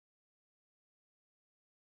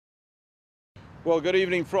Well, good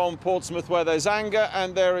evening from Portsmouth, where there's anger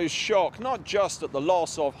and there is shock, not just at the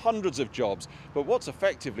loss of hundreds of jobs, but what's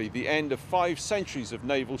effectively the end of 5 centuries of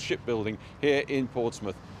naval shipbuilding here in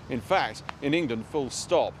Portsmouth. In fact, in England, full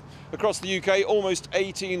stop. Across the UK, almost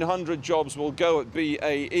 1,800 jobs will go at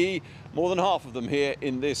BAE, more than half of them here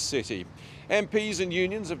in this city. MPs and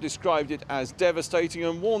unions have described it as devastating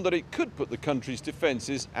and warned that it could put the country's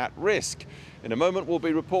defences at risk. In a moment, we'll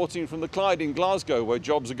be reporting from the Clyde in Glasgow, where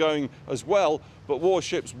jobs are going as well, but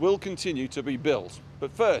warships will continue to be built.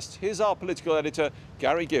 But first, here's our political editor,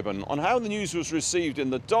 Gary Gibbon, on how the news was received in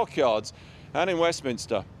the dockyards and in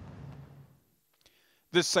Westminster.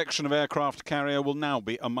 This section of aircraft carrier will now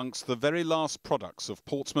be amongst the very last products of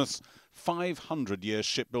Portsmouth's 500-year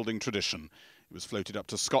shipbuilding tradition. It was floated up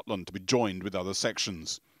to Scotland to be joined with other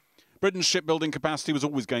sections. Britain's shipbuilding capacity was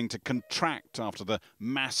always going to contract after the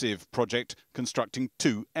massive project constructing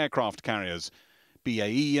 2 aircraft carriers.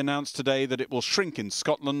 BAE announced today that it will shrink in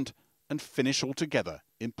Scotland and finish altogether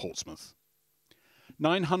in Portsmouth.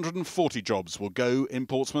 940 jobs will go in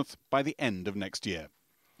Portsmouth by the end of next year.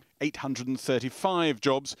 835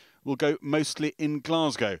 jobs will go mostly in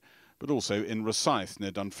Glasgow, but also in Rosyth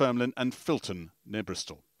near Dunfermline and Filton near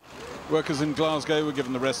Bristol. Workers in Glasgow were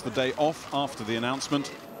given the rest of the day off after the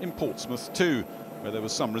announcement. In Portsmouth too, where there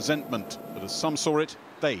was some resentment, but as some saw it,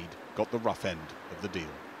 they'd got the rough end of the deal.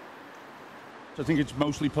 I think it's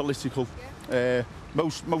mostly political.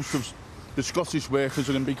 Most of the Scottish workers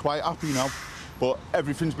are going to be quite happy now, but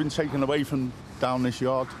everything's been taken away from down this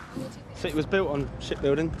yard. So it was built on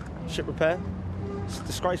shipbuilding, ship repair. It's a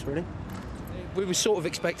disgrace, really. We were sort of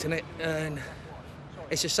expecting it, and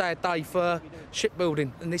it's a sad day for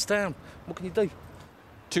shipbuilding in this town. What can you do?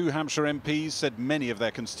 2 Hampshire MPs said many of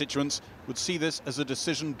their constituents would see this as a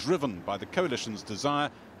decision driven by the coalition's desire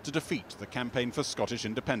to defeat the campaign for Scottish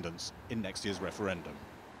independence in next year's referendum.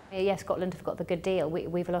 Yes, Scotland have got the good deal.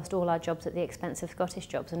 We've lost all our jobs at the expense of Scottish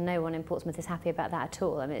jobs, and no one in Portsmouth is happy about that at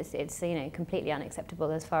all. I mean, it's completely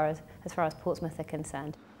unacceptable as far as Portsmouth are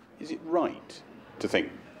concerned. Is it right to think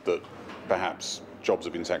that perhaps jobs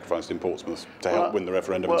have been sacrificed in Portsmouth to help win the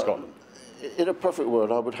referendum in Scotland? In a perfect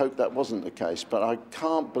world, I would hope that wasn't the case, but I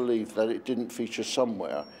can't believe that it didn't feature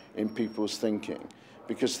somewhere in people's thinking,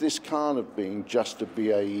 because this can't have been just a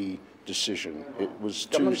BAE decision. It was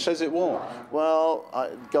Government says it was. Well,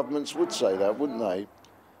 governments would say that, wouldn't they?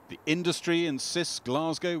 The industry insists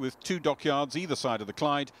Glasgow, with 2 dockyards either side of the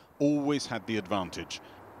Clyde, always had the advantage.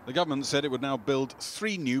 The government said it would now build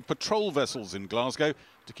 3 new patrol vessels in Glasgow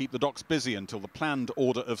to keep the docks busy until the planned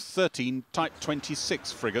order of 13 Type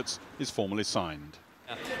 26 frigates is formally signed.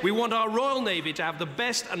 We want our Royal Navy to have the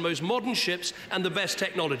best and most modern ships and the best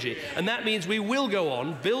technology. And that means we will go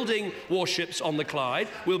on building warships on the Clyde.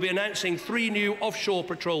 We'll be announcing 3 new offshore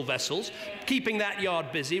patrol vessels, keeping that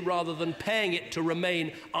yard busy rather than paying it to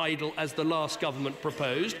remain idle as the last government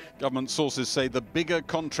proposed. Government sources say the bigger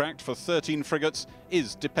contract for 13 frigates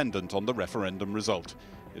is dependent on the referendum result.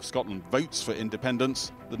 If Scotland votes for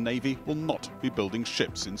independence, the Navy will not be building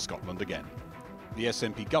ships in Scotland again. The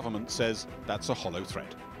SNP government says that's a hollow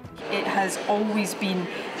threat. It has always been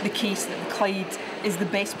the case that the Clyde is the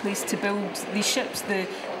best place to build these ships. The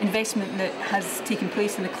investment that has taken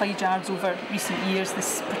place in the Clyde yards over recent years,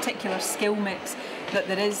 this particular skill mix that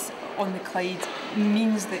there is on the Clyde,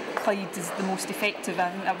 means that Clyde is the most effective,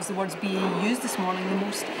 I think that was the words BAE used this morning, the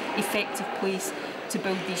most effective place to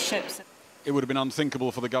build these ships. It would have been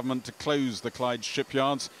unthinkable for the government to close the Clyde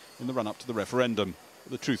shipyards in the run-up to the referendum.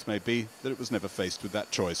 The truth may be that it was never faced with that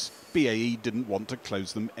choice. BAE didn't want to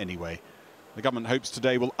close them anyway. The government hopes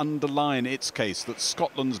today will underline its case that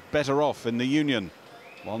Scotland's better off in the Union,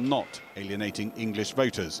 while not alienating English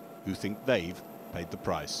voters who think they've paid the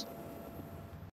price.